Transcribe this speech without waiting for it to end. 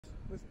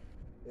Listen,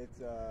 it's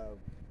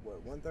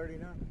what, 1:30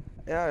 now?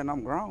 Yeah, and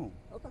I'm grown.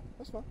 Okay,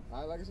 that's fine.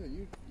 Like I said,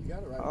 you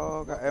got it right.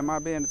 Oh, okay. Am I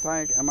being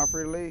detained? Am I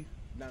free to leave?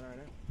 No.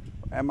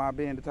 Am I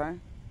being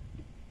detained?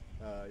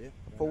 Yeah.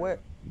 For what?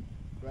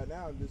 Right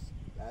now, I'm just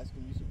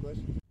asking you some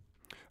questions.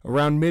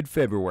 Around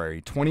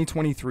mid-February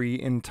 2023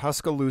 in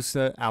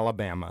Tuscaloosa,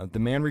 Alabama, the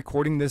man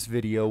recording this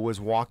video was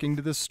walking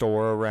to the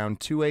store around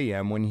 2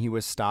 a.m. when he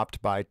was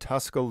stopped by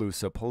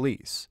Tuscaloosa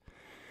police.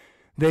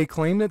 They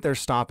claim that they're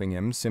stopping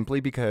him simply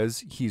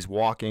because he's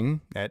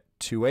walking at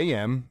 2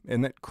 a.m.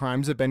 and that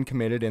crimes have been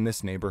committed in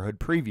this neighborhood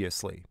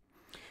previously.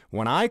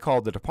 When I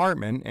called the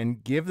department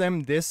and give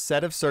them this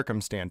set of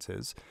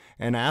circumstances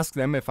and ask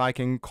them if I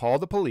can call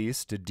the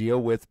police to deal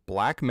with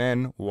black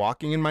men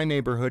walking in my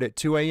neighborhood at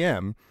 2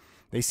 a.m.,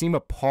 they seem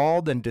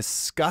appalled and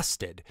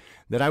disgusted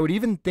that I would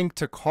even think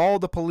to call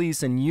the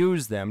police and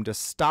use them to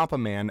stop a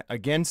man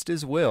against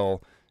his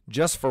will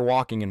just for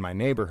walking in my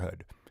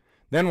neighborhood.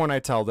 Then when I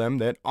tell them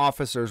that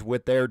officers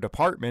with their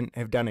department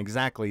have done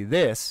exactly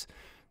this,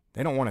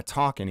 they don't want to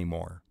talk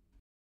anymore.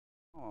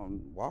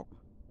 Walk.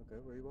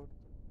 Okay, where you walking?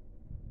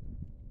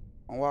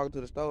 I'm walking to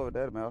the store with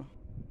that matter.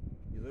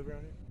 You live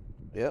around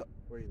here? Yep.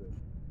 Where you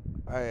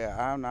live? Hey,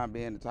 I'm not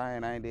being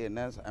detained. I ain't did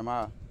nothing. Am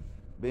I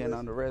being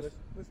under arrest?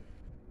 Listen.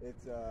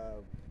 It's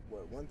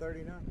what,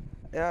 1:30 now?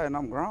 Yeah, and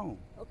I'm grown.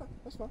 Okay,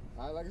 that's fine.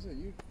 Like I said,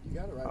 you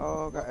got it right.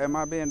 Oh, okay. Am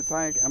I being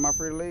detained? Am I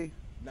free to leave?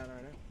 No.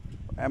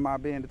 Am I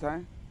being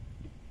detained?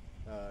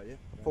 Yeah.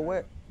 For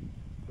what?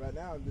 Right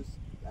now, I'm just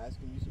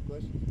asking you some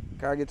questions.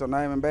 Can I get your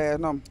name and badge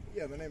number?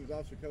 Yeah, my name is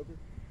Officer Coker,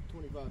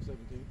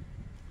 2517.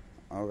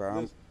 Okay,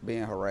 I'm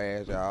being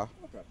harassed, y'all.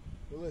 Okay.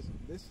 Well, listen,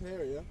 this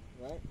area,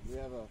 right? We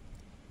have a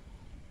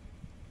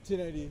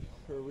 1080,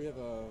 or we have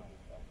a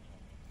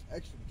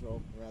extra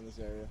patrol around this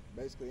area.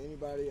 Basically,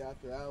 anybody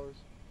after hours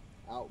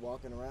out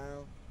walking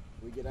around,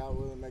 we get out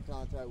with them, make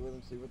contact with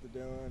them, see what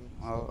they're doing,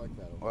 stuff like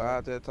that. Okay? Well,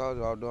 I just told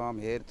you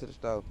I'm headed to the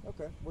store.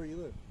 Okay. Where you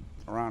live?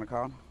 Around the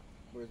corner.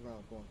 Where's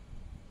around the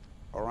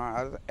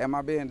corner? Am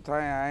I being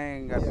detained? I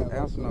ain't got to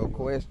answer no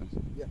questions.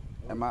 Yeah.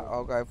 Am I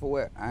okay for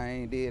what? I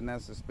ain't did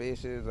nothing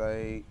suspicious. I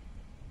ain't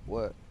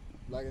what?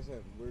 Like I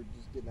said, we're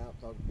just getting out,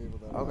 talking to people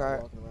that are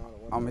walking around.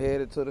 I'm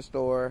headed to the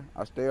store.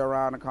 I stay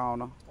around the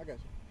corner. I got you.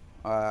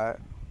 All right.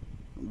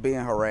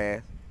 Being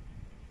harassed.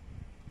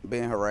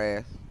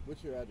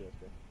 What's your address,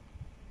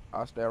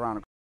 bro? I stay around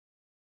the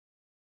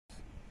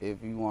corner.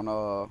 If you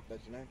wanna.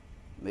 That's your name?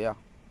 Yeah.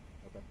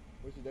 Okay.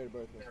 What's your date of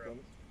birth, Mr.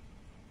 Clemens?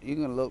 You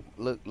can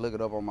look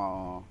it up on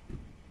my.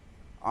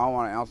 I don't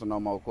want to answer no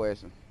more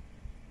questions.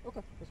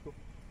 Okay, that's cool.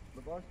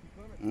 LeVarsky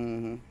Clemens?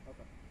 Mm-hmm.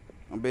 Okay.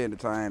 I'm being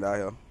detained out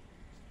here.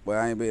 But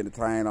I ain't being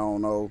detained, I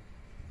don't know.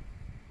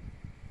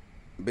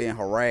 Being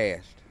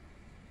harassed.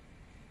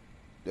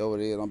 That's what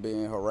it is, I'm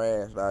being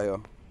harassed out here.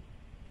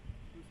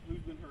 Who's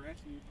been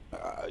harassing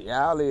you?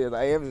 Y'all is.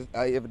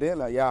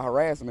 Evidently, y'all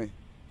harassing me.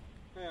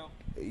 How?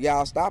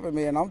 Y'all stopping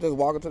me and I'm just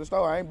walking to the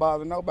store. I ain't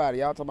bothering nobody.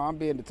 Y'all talking about I'm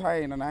being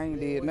detained and I ain't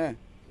did nothing.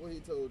 What he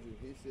told you?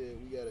 He said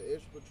we got an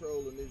extra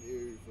patrol in this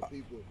area for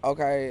people.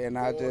 Okay, and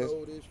I just.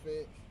 Over this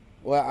fence.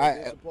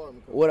 Well,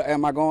 what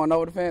am I going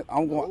over the fence?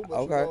 I'm going.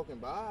 Okay.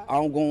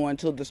 I'm going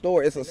to the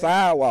store. It's a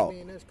sidewalk. I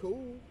mean, that's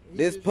cool.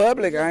 This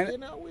public, ain't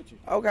it?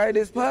 Okay,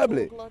 this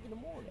public.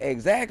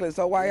 Exactly.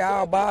 So why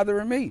y'all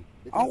bothering me?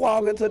 I'm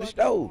walking to the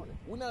store.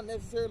 We're not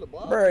necessarily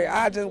bothering. Bro,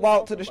 I just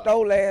walked to the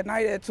store last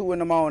night at 2 in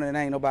the morning and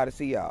ain't nobody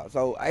see y'all.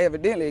 So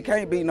evidently it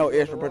can't be no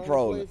extra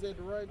patrolling.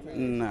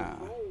 Nah.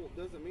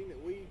 Doesn't mean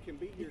that we can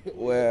be here.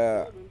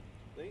 Well,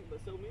 but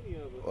so many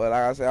of us. Well,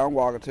 like I said, I'm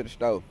walking to the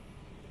store.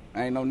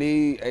 Ain't no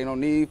need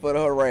for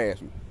the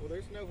harassment. Well,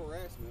 there's no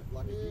harassment.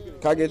 Like if you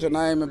can I get your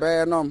name and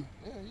badge number?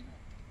 Yeah,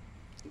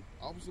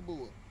 Officer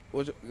Bull.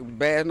 What's your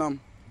badge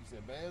number? You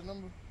said badge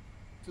number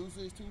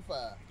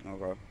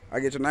 2625. Okay. I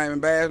get your name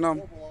and badge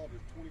number? Corporal Aldridge,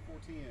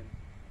 2410.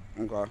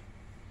 Okay.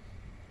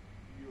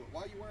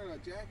 Why are you wearing a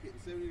jacket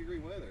in 70-degree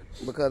weather?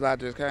 Because I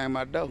just came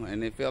out the door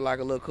and it felt like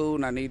a little cool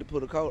and I need to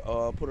put a coat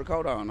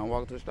on. I'm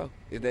walking to the store.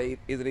 Is it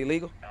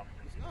illegal?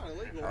 It's not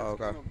illegal. Oh,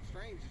 okay. It's kind of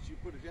strange that you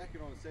put a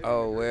jacket on at 70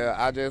 Oh, degrees. well,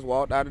 I just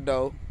walked out the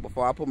door.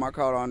 Before I put my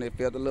coat on, it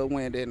felt a little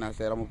windy and I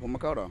said I'm going to put my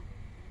coat on.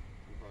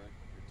 Okay.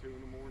 At 2 in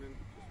the morning,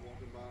 just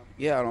walking by?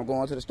 Yeah, I'm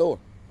going to the store.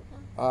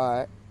 Okay. All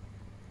right.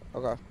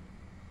 Okay.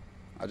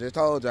 I just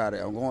told y'all that.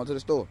 I'm going to the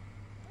store.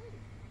 Hey,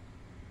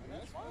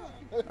 that's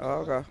fine. Oh,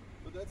 okay.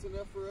 But that's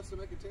enough for us to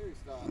make a Terry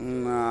stop.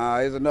 Nah,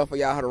 it's enough for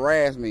y'all to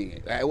harass me.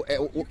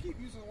 You keep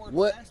using the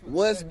word harassment.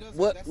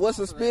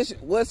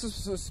 What's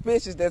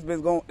suspicious that's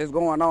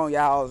going on?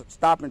 Y'all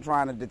stopping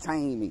trying to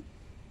detain me.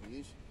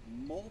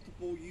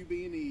 Multiple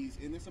UB&Es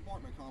in this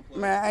apartment complex.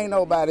 Man, ain't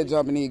nobody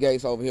jumping these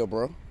gates over here,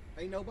 bro.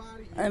 Ain't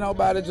nobody.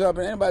 Anybody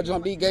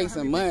jump these gates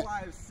in months.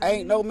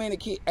 Ain't no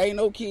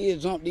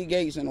kids jump these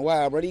gates in a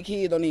while, bro. These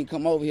kids don't even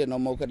come over here no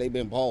more because they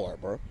been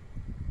bored, bro.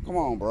 Come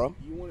on, bro.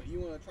 You want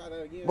to try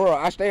that again? Bro,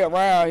 I stay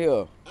around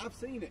here. I've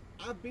seen it.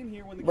 I've been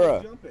here when the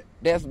kids jump it.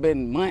 That's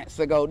been months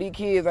ago. These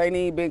kids ain't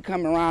even been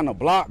coming around the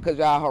block because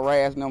y'all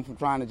harassing them from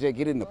trying to just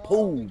get in the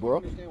pool, bro. I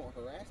understand what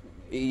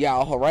harassment means.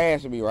 Y'all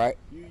harassing me, right?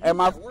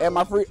 Am I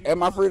free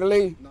to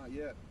leave? Not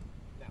yet.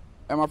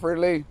 Am I free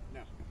to leave? No.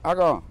 How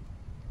come?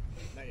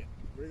 Not yet.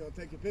 We're gonna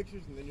take your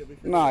pictures and then you'll be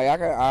free. Nah, I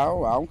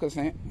don't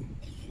consent.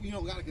 You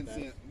don't gotta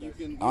consent. You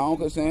can. I don't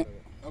consent.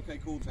 Okay,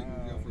 cool. Take me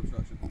to jail for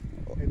obstruction.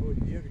 Hey, boy,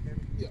 do you have your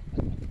camera? Yeah.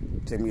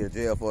 Take me to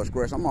jail for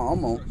obstruction.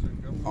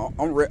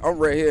 I'm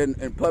right here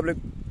in public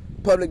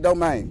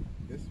domain.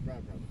 This is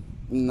private property.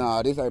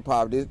 Nah, this ain't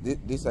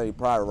private. This ain't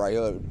private right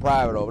here.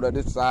 Private over there.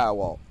 This is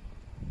sidewalk.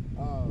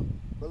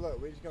 But look,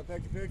 we're just gonna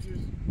take your pictures.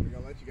 We're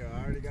gonna let you go.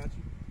 I already got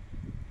you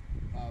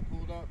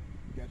pulled up.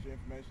 Got your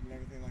information and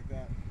everything like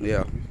that.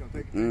 Yeah. We're just gonna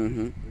take your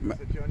pictures. We're gonna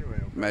set you on your way.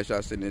 Okay? Make sure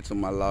I send it to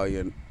my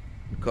lawyer in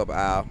a couple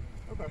hours.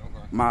 Okay.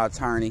 My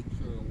attorney.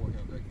 Sure, it'll work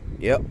out great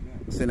for you. Yep.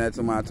 Send that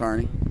to my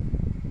attorney.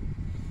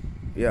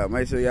 Yeah,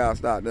 make sure y'all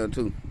stop there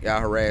too.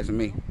 Y'all harassing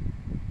me.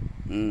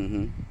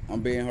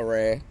 I'm being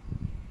harassed.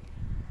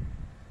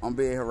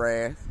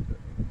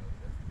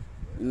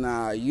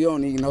 Nah, you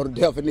don't even know the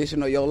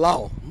definition of your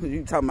law.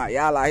 You talking about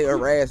y'all out here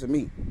harassing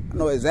me. I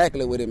know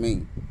exactly what it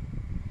means.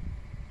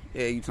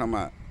 Yeah, you talking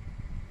about.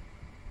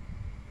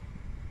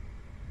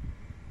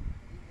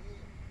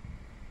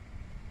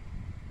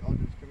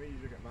 Aldridge, can we use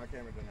my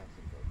camera doesn't have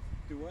SIM card.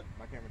 Do what?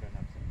 My camera doesn't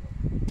have SIM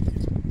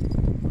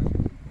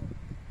card.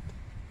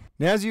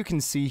 Now, as you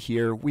can see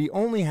here, we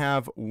only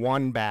have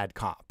one bad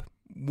cop,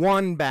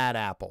 one bad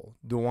apple,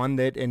 the one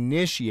that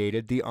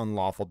initiated the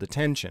unlawful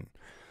detention.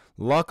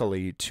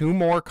 Luckily, 2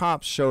 more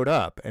cops showed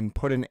up and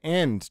put an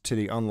end to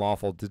the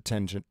unlawful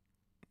detention.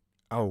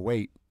 Oh,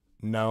 wait.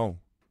 No,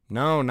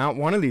 not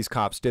one of these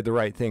cops did the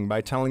right thing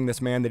by telling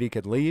this man that he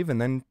could leave and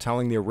then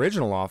telling the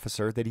original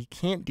officer that he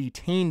can't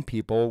detain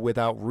people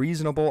without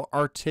reasonable,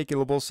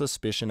 articulable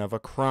suspicion of a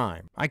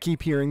crime. I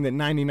keep hearing that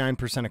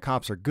 99% of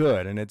cops are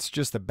good and it's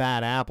just the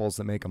bad apples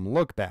that make them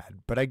look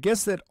bad, but I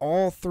guess that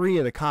all 3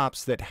 of the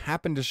cops that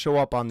happened to show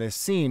up on this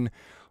scene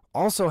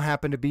also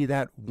happen to be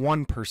that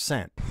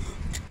 1%.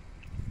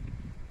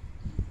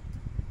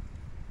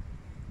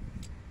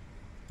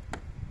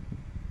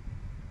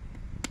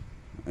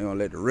 They gonna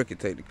let the rookie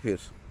take the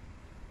piss.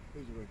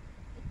 Who's the rookie?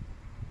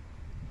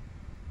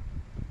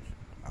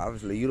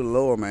 Obviously, you the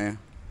lower man.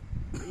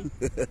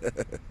 That's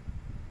cool.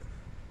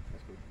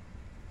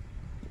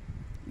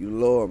 You the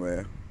lower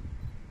man.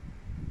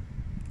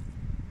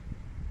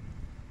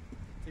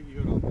 Take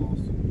your hood off, boss.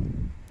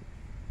 You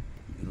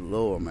the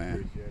lower man.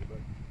 Appreciate it,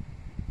 buddy.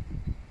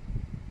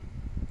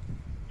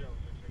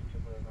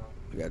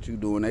 I got you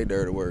doing they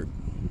dirty work.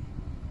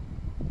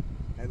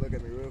 Hey, look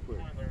at me real quick.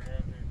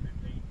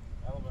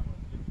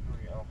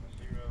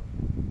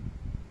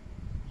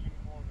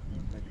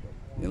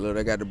 You look,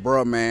 they got the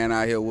bruh man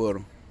out here with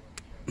them.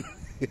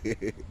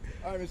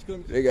 All right, Mr.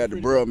 Clemens. They got the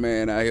bruh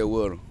man out here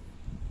with them.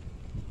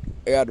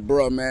 They got the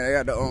bruh man. They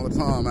got the Uncle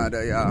Tom out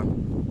there, y'all.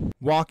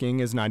 Walking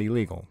is not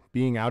illegal.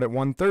 Being out at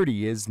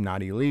 1:30 is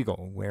not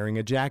illegal. Wearing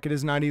a jacket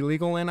is not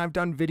illegal, and I've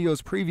done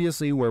videos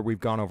previously where we've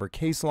gone over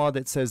case law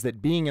that says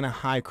that being in a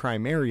high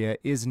crime area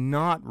is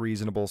not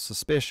reasonable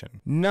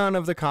suspicion. None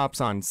of the cops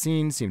on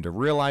scene seem to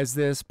realize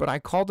this, but I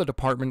called the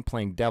department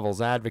playing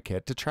devil's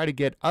advocate to try to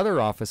get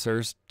other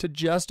officers to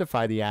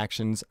justify the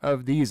actions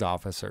of these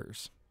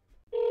officers.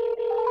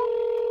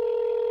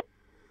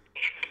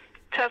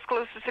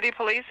 Tuscaloosa City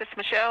Police, it's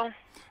Michelle.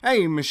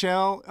 Hey,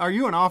 Michelle, are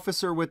you an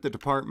officer with the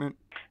department?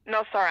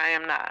 No, sir, I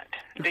am not.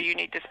 Do you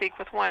need to speak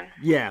with one?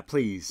 Yeah,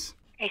 please.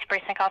 East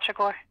Precinct Officer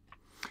Gore.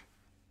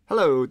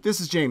 Hello,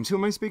 this is James. Who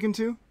am I speaking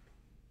to?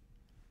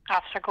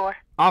 Officer Gore.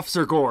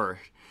 Officer Gore.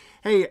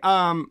 Hey,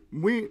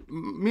 me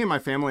and my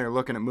family are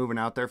looking at moving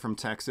out there from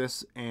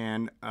Texas,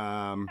 and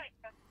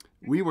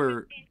we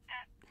were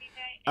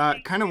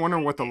kind of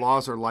wondering what the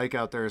laws are like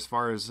out there as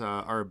far as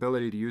our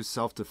ability to use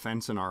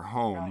self-defense in our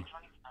home.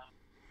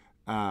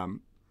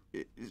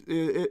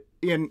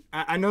 And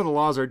I know the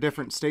laws are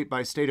different state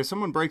by state. If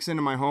someone breaks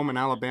into my home in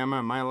Alabama,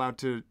 am I allowed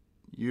to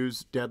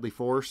use deadly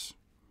force?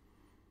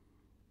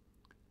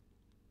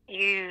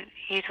 You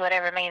use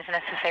whatever means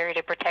necessary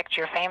to protect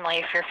your family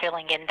if you're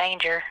feeling in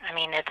danger. I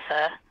mean, it's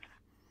a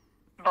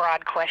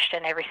broad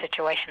question. Every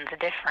situation's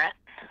different.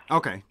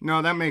 Okay.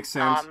 No, that makes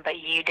sense.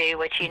 But you do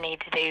what you need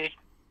to do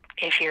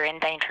if you're in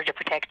danger to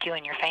protect you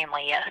and your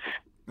family, yes.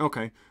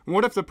 Okay.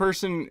 What if the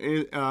person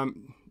is,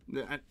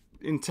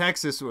 in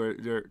Texas, where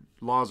their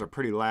laws are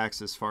pretty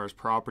lax as far as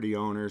property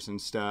owners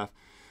and stuff?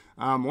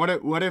 What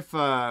if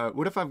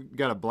I've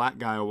got a black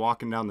guy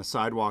walking down the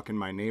sidewalk in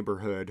my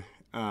neighborhood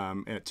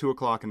at 2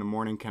 o'clock in the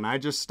morning? Can I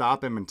just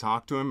stop him and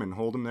talk to him and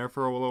hold him there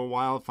for a little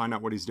while, find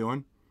out what he's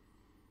doing?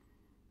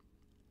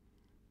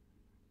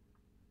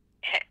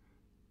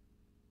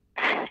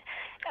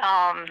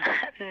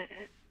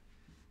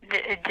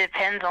 It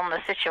depends on the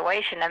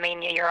situation. I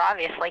mean, you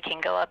obviously can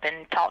go up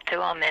and talk to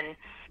them and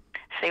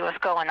see what's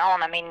going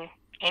on. I mean,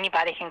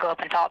 anybody can go up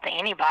and talk to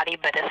anybody,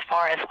 but as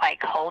far as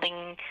like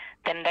holding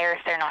them there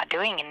if they're not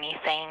doing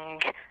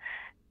anything,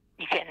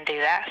 you couldn't do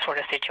that sort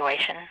of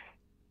situation.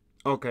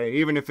 Okay,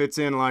 even if it's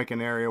in like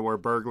an area where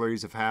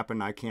burglaries have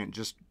happened, I can't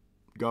just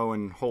go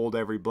and hold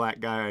every black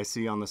guy I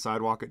see on the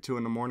sidewalk at 2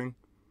 in the morning?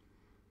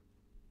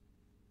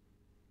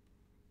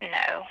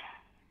 No.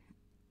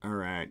 All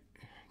right.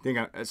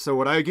 So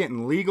would I get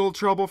in legal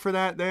trouble for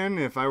that then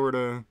if I were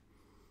to?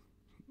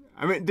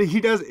 I mean, he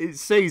does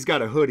say he's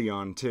got a hoodie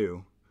on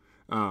too,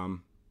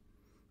 and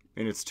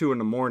it's 2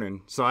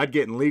 a.m. So I'd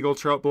get in legal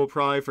trouble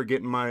probably for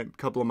getting my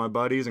couple of my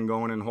buddies and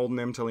going and holding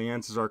him till he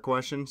answers our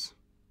questions.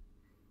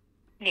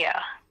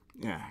 Yeah.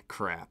 Yeah,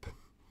 crap.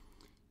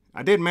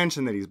 I did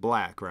mention that he's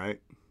black,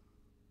 right?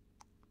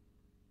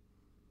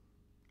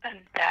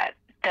 That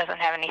doesn't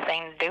have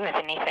anything to do with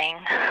anything.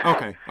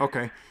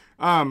 Okay.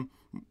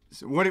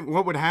 So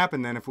what would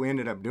happen then if we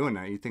ended up doing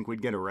that? You think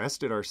we'd get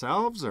arrested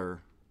ourselves,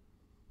 or?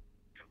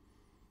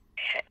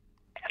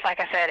 Like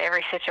I said,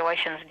 every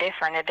situation's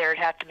different. There'd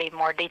have to be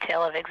more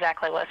detail of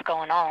exactly what's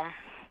going on.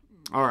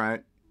 All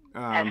right.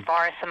 As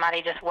far as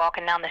somebody just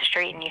walking down the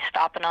street and you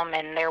stopping them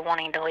and they're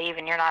wanting to leave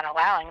and you're not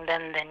allowing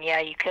them, then yeah,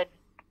 you could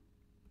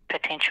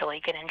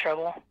potentially get in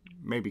trouble.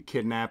 Maybe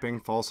kidnapping,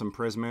 false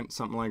imprisonment,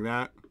 something like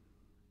that?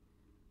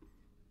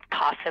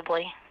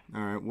 Possibly.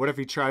 All right. What if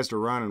he tries to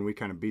run and we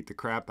kind of beat the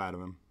crap out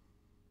of him?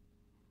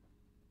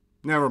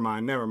 Never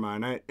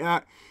mind.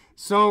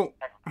 So,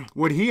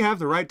 would he have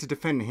the right to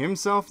defend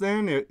himself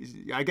then?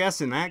 I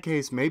guess in that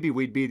case, maybe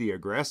we'd be the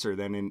aggressor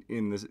then,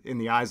 in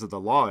the eyes of the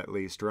law at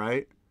least,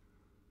 right?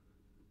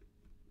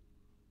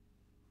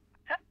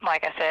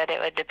 Like I said, it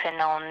would depend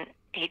on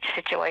each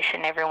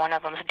situation. Every one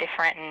of them's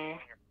different, and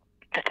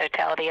the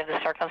totality of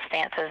the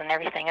circumstances and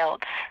everything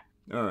else.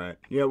 All right.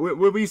 Yeah,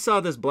 we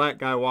saw this black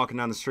guy walking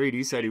down the street.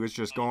 He said he was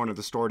just going to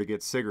the store to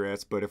get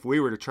cigarettes, but if we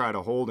were to try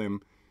to hold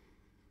him,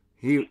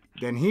 he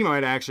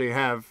might actually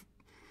have,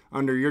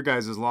 under your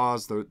guys'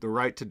 laws, the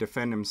right to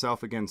defend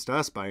himself against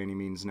us by any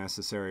means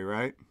necessary,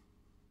 right?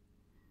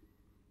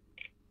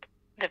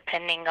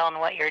 Depending on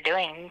what you're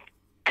doing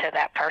to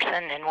that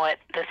person and what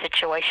the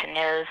situation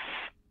is,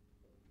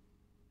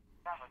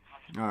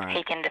 all right.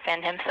 He can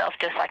defend himself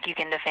just like you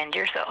can defend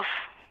yourself.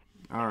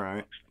 All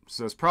right.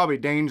 So it's probably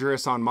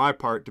dangerous on my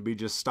part to be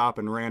just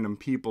stopping random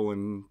people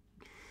and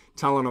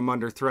telling them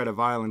under threat of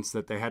violence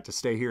that they had to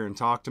stay here and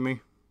talk to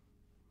me.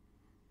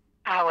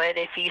 I would,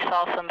 if you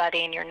saw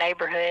somebody in your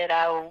neighborhood,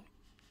 I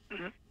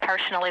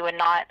personally would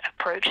not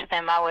approach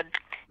them. I would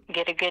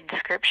get a good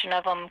description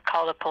of them,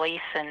 call the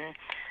police, and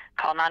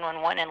call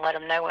 911 and let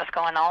them know what's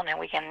going on, and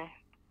we can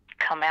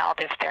come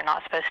out if they're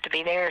not supposed to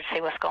be there to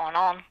see what's going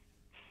on.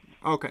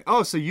 Okay.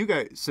 Oh, so you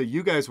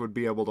guys would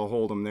be able to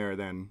hold them there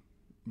then,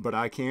 but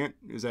I can't?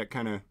 Is that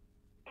kind of?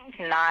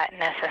 Not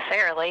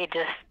necessarily,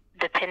 just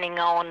depending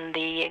on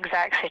the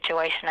exact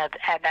situation at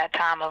that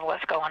time of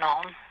what's going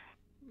on.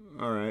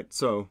 All right.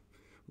 So,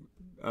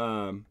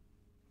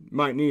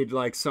 might need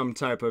like some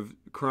type of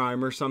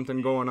crime or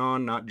something going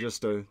on, not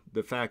just the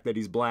fact that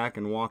he's black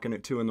and walking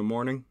at 2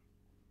 a.m.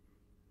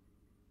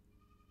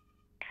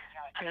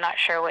 I'm not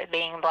sure what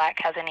being black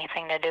has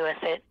anything to do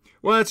with it.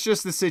 Well, it's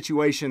just the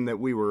situation that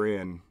we were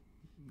in.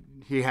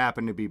 He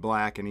happened to be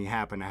black and he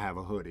happened to have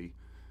a hoodie.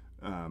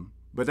 So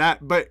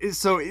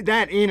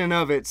that in and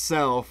of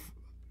itself,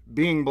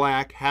 being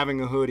black, having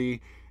a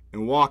hoodie,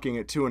 and walking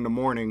at 2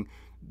 a.m,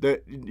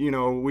 that, you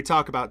know, we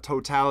talk about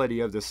totality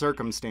of the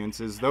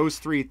circumstances. Those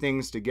three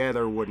things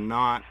together would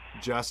not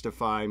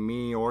justify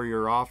me or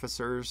your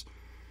officers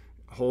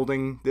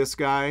holding this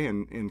guy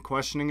and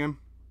questioning him.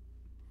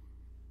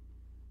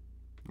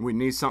 We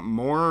need something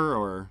more,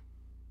 or?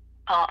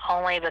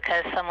 Only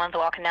because someone's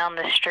walking down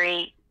the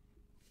street,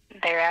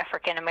 they're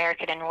African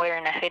American and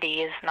wearing a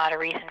hoodie is not a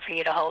reason for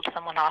you to hold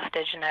someone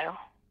hostage, no.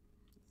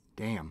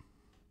 Damn.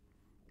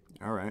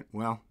 All right,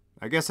 well,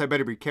 I guess I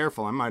better be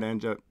careful. I might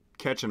end up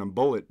catching a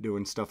bullet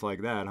doing stuff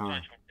like that, huh?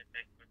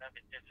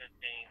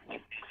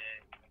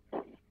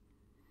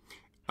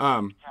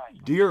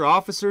 Do your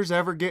officers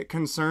ever get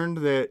concerned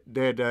that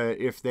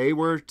if they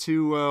were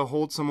to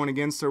hold someone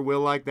against their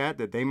will like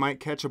that they might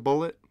catch a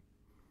bullet?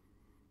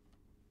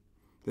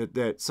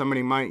 That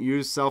somebody might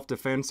use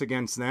self-defense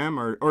against them,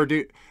 or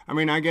do, I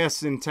mean, I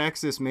guess in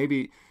Texas,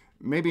 maybe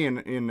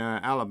in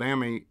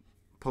Alabama,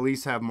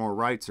 police have more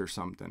rights or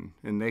something,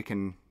 and they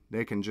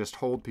can just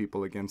hold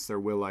people against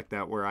their will like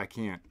that, where I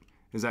can't.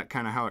 Is that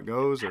kind of how it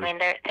goes? Or? I mean,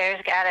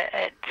 there's got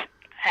to.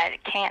 I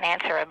can't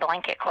answer a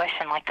blanket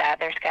question like that.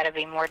 There's got to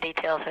be more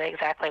details of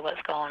exactly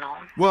what's going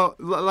on. Well,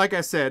 like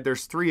I said,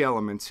 there's three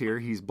elements here.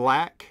 He's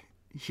black,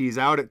 he's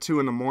out at 2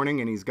 a.m,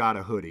 and he's got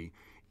a hoodie.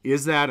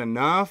 Is that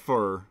enough,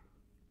 or?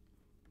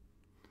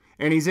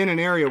 And he's in an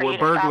area where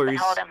burglaries.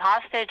 Hold him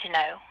hostage?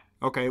 No.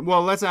 Okay,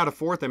 well, let's add a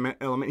fourth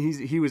element.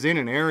 He was in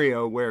an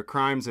area where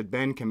crimes had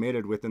been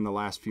committed within the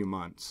last few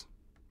months.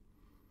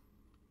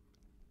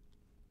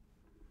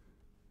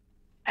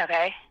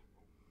 Okay.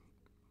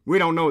 We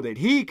don't know that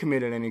he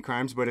committed any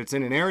crimes, but it's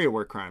in an area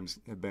where crimes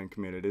have been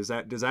committed. Does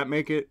that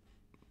make it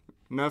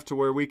enough to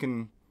where we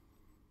can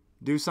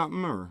do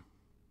something, or?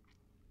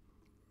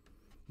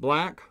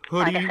 Black,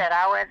 hoodie? Like I said,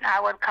 I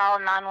would call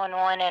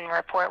 911 and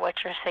report what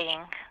you're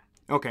seeing.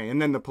 Okay,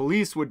 and then the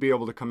police would be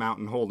able to come out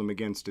and hold him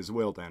against his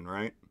will then,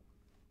 right?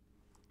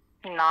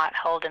 Not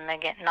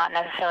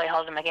necessarily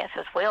hold him against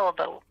his will,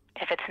 but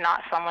if it's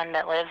not someone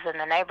that lives in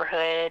the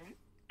neighborhood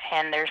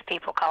and there's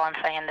people calling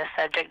saying this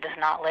subject does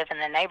not live in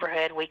the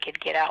neighborhood, we could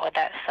get out with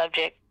that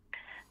subject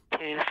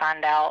to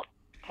find out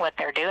what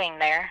they're doing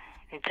there.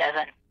 It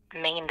doesn't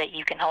mean that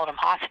you can hold them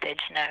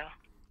hostage, no.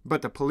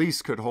 But the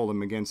police could hold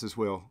him against his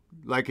will.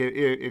 Like,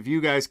 if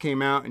you guys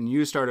came out and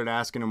you started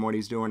asking him what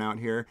he's doing out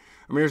here,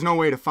 I mean, there's no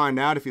way to find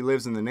out if he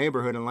lives in the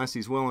neighborhood unless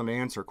he's willing to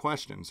answer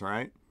questions,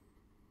 right?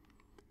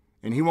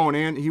 And he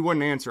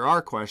wouldn't answer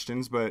our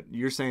questions, but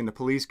you're saying the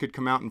police could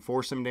come out and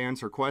force him to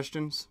answer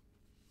questions?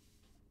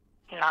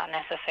 Not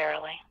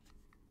necessarily.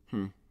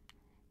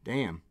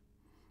 Damn.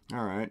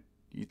 All right.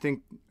 You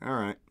think, all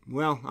right.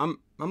 Well,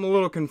 I'm a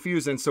little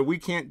confused, and so we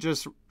can't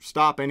just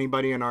stop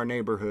anybody in our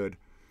neighborhood.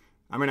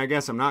 I mean, I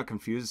guess I'm not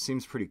confused. It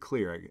seems pretty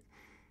clear.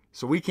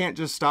 So we can't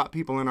just stop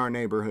people in our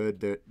neighborhood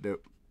to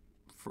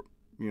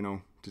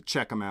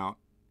check them out,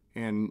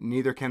 and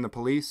neither can the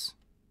police?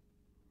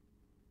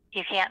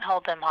 You can't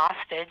hold them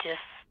hostage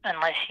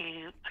unless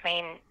you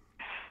can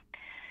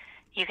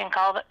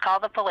call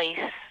the police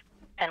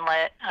and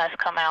let us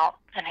come out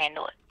and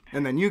handle it.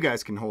 And then you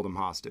guys can hold him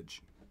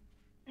hostage?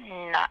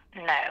 No.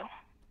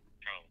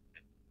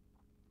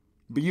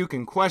 But you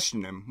can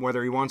question him,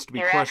 whether he wants to be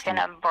questioned.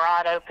 You're asking a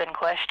broad open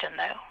question,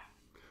 though.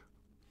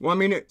 Well, I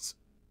mean,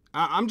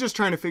 I'm just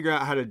trying to figure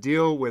out how to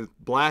deal with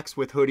blacks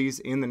with hoodies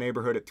in the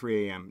neighborhood at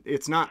 3 a.m.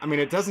 It's not, I mean,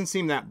 it doesn't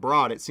seem that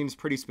broad. It seems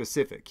pretty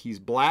specific. He's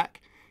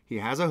black, he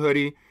has a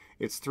hoodie,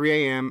 it's 3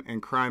 a.m.,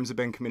 and crimes have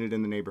been committed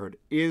in the neighborhood.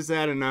 Is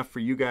that enough for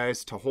you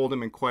guys to hold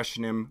him and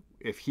question him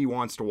if he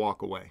wants to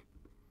walk away?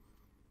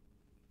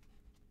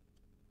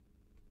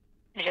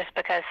 Just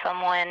because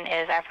someone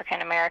is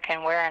African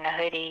American wearing a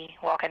hoodie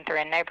walking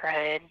through a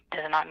neighborhood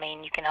does not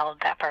mean you can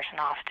hold that person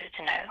hostage,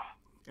 no.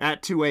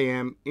 At 2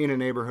 a.m. in a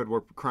neighborhood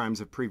where crimes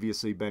have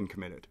previously been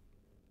committed?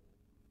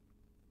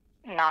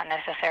 Not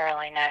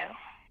necessarily,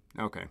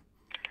 no. Okay.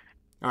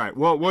 All right.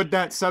 Well, would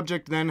that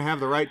subject then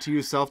have the right to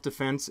use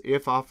self-defense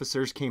if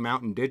officers came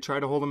out and did try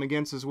to hold him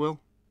against his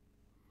will?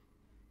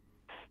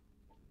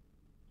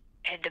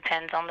 It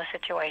depends on the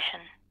situation.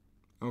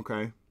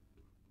 Okay.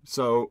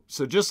 So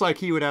just like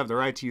he would have the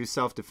right to use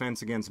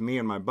self-defense against me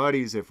and my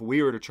buddies if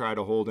we were to try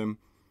to hold him,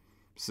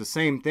 it's the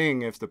same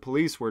thing if the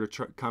police were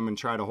to come and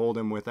try to hold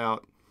him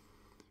without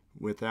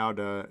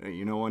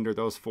under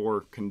those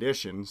 4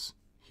 conditions.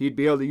 He'd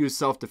be able to use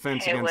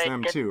self-defense against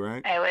them too,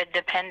 right? It would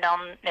depend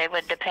on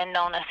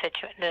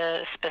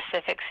the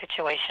specific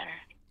situation.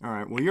 All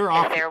right. Well, you're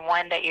off. Is there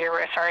one that you're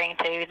referring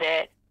to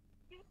that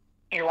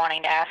you're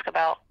wanting to ask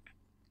about?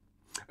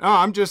 Oh,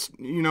 I'm just,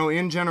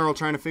 in general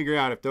trying to figure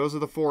out if those are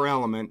the 4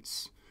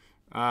 elements.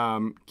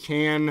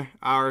 Can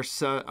our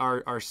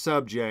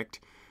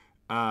subject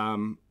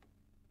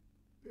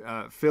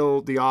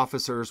fill the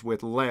officers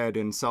with lead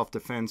in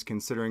self-defense,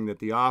 considering that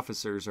the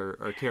officers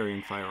are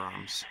carrying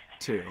firearms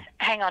too?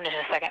 Hang on just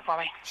a second for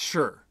me.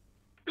 Sure.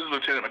 This is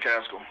Lieutenant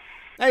McCaskill.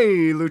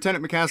 Hey,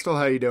 Lieutenant McCaskill,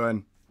 how you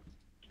doing?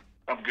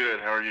 I'm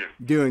good. How are you?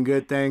 Doing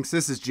good, thanks.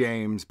 This is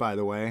James, by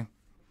the way.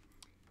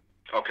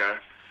 Okay.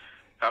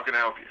 How can I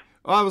help you?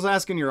 Well, I was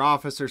asking your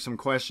officer some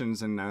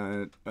questions,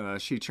 and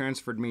she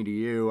transferred me to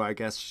you. I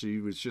guess she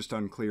was just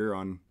unclear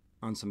on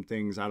some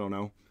things. I don't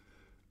know.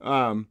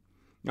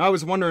 I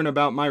was wondering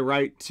about my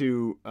right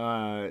to,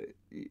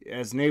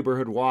 as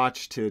neighborhood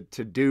watch, to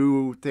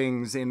do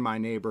things in my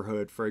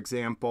neighborhood. For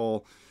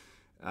example,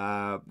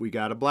 we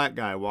got a black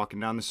guy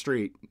walking down the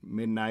street,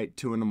 midnight,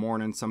 2 in the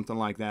morning, something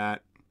like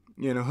that,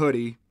 in a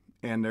hoodie,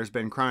 and there's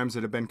been crimes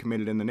that have been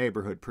committed in the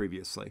neighborhood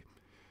previously.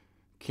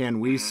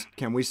 Can we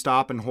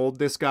stop and hold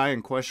this guy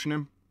and question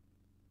him?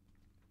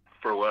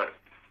 For what?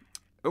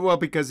 Well,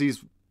 because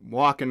he's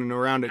walking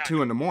around at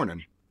 2 in the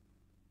morning.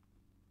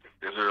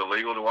 Is it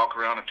illegal to walk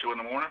around at 2 in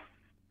the morning?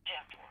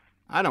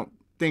 I don't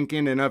think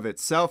in and of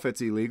itself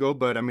it's illegal,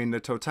 but I mean the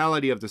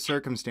totality of the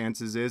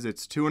circumstances is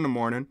it's 2 in the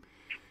morning.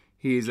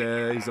 He's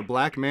a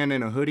black man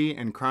in a hoodie,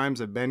 and crimes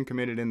have been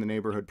committed in the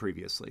neighborhood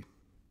previously.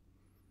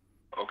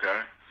 Okay,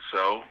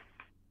 so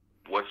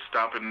what's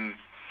stopping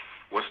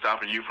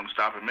you from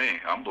stopping me?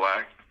 I'm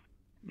black.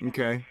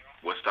 Okay.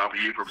 What's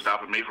stopping you from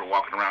stopping me from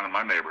walking around in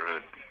my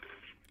neighborhood?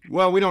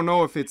 Well, we don't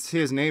know if it's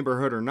his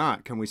neighborhood or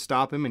not. Can we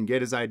stop him and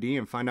get his ID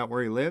and find out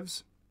where he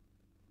lives?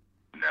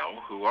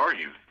 No. Who are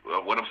you?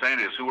 Well, what I'm saying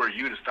is, who are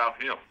you to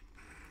stop him?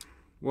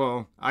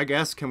 Well, I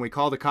guess, can we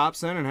call the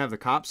cops then and have the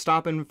cops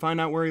stop him and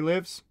find out where he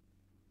lives?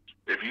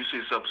 If you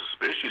see something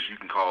suspicious, you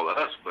can call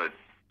us, but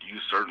you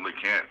certainly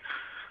can't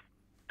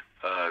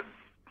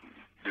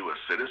do a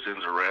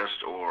citizen's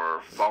arrest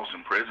or false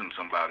imprison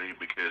somebody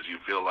because you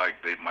feel like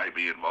they might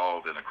be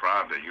involved in a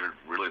crime that you're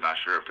really not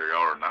sure if they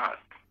are or not.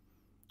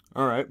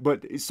 All right,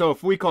 but so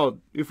if we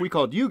called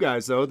you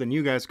guys though, then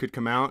you guys could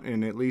come out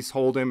and at least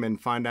hold him and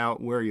find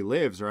out where he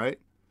lives, right?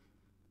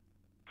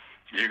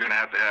 You're gonna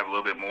have to have a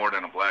little bit more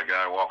than a black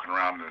guy walking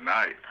around in the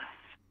night.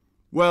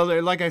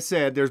 Well, like I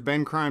said, there's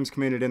been crimes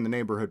committed in the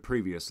neighborhood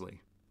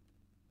previously.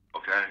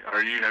 Okay.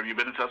 Have you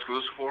been to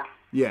Tuscaloosa before?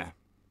 Yeah.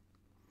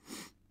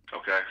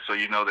 Okay. So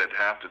you know that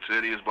half the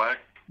city is black?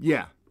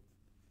 Yeah.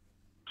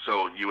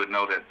 So you would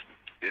know that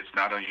it's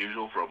not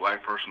unusual for a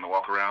black person to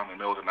walk around in the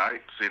middle of the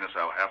night, seeing as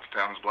how half the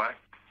town is black?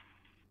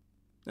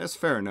 That's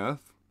fair enough.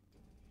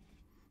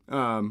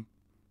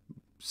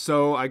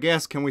 So I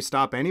guess, can we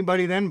stop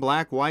anybody then?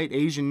 Black, white,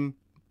 Asian,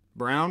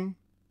 brown,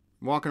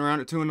 walking around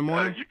at 2 in the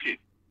morning?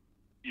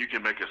 You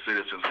can make a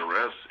citizen's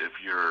arrest if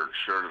you're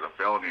sure that a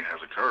felony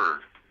has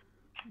occurred.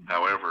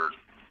 However,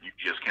 you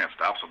just can't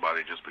stop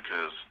somebody just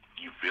because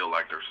you feel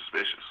like they're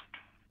suspicious.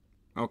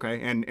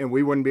 Okay, and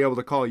we wouldn't be able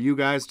to call you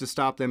guys to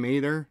stop them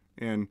either?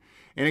 And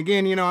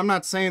again, you know, I'm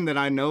not saying that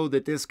I know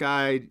that this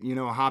guy, you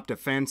know, hopped a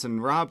fence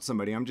and robbed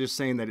somebody. I'm just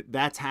saying that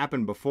that's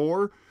happened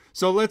before.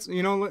 So let's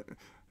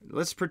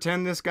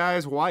pretend this guy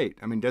is white.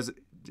 I mean,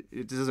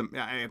 it doesn't,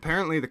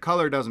 apparently the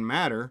color doesn't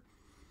matter.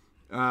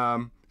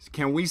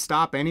 Can we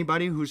stop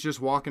anybody who's just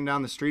walking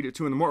down the street at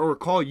 2 in the morning, or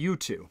call you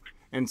two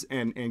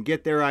and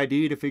get their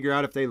ID to figure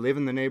out if they live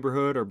in the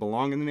neighborhood or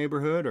belong in the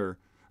neighborhood, or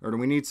do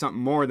we need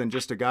something more than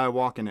just a guy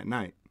walking at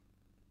night?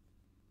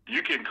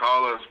 You can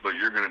call us, but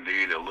you're going to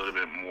need a little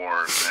bit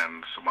more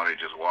than somebody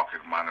just walking,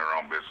 minding their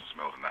own business in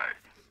the middle of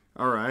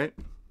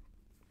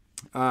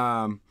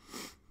the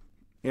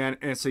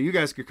night. And so you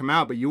guys could come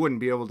out, but you wouldn't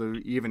be able to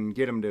even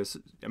get them to.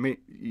 I mean,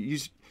 you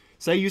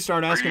say you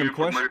start asking them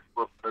questions.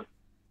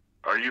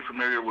 Are you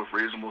familiar with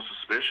reasonable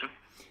suspicion?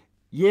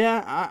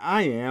 Yeah,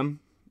 I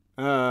am.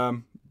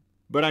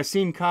 But I've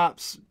seen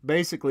cops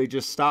basically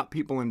just stop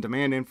people and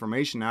demand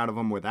information out of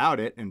them without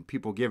it, and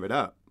people give it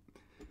up.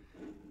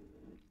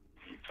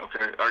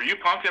 Okay. Are you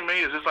punking me?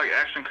 Is this like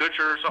Ashton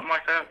Kutcher or something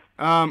like that?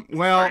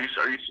 Well, are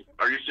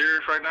you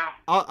serious right now?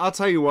 I'll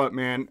tell you what,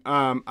 man.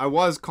 I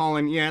was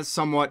calling,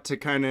 somewhat to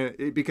kind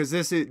of, because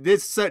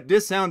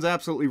this sounds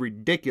absolutely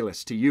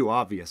ridiculous to you,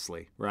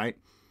 obviously, right?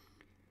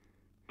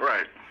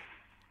 Right.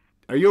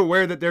 Are you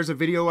aware that there's a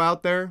video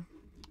out there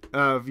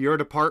of your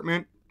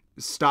department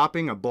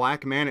stopping a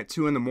black man at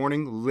 2 in the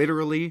morning,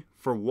 literally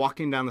for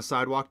walking down the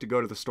sidewalk to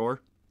go to the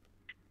store?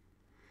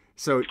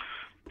 So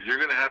you're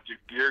gonna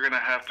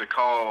have to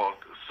call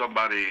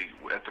somebody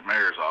at the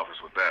mayor's office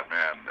with that,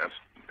 man. That's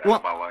out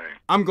of my lane.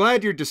 I'm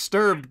glad you're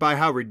disturbed by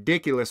how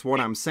ridiculous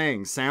what I'm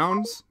saying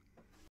sounds.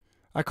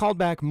 I called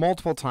back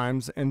multiple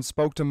times and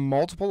spoke to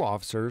multiple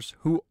officers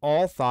who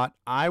all thought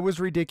I was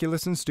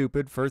ridiculous and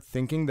stupid for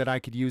thinking that I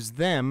could use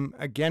them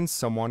against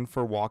someone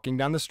for walking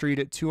down the street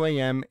at 2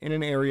 a.m. in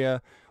an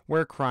area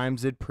where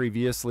crimes had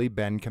previously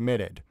been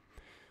committed.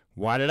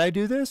 Why did I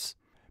do this?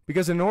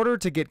 Because in order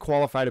to get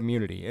qualified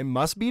immunity, it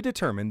must be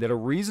determined that a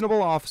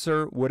reasonable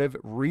officer would have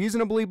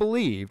reasonably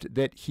believed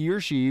that he or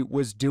she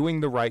was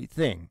doing the right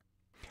thing.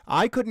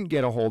 I couldn't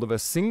get a hold of a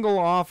single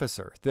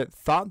officer that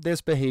thought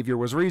this behavior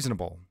was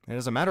reasonable. And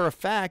as a matter of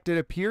fact, it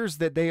appears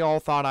that they all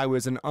thought I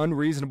was an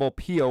unreasonable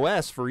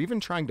POS for even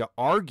trying to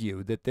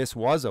argue that this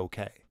was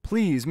okay.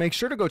 Please make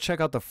sure to go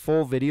check out the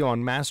full video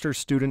on Master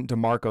Student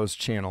DeMarco's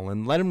channel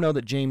and let him know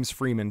that James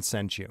Freeman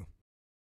sent you.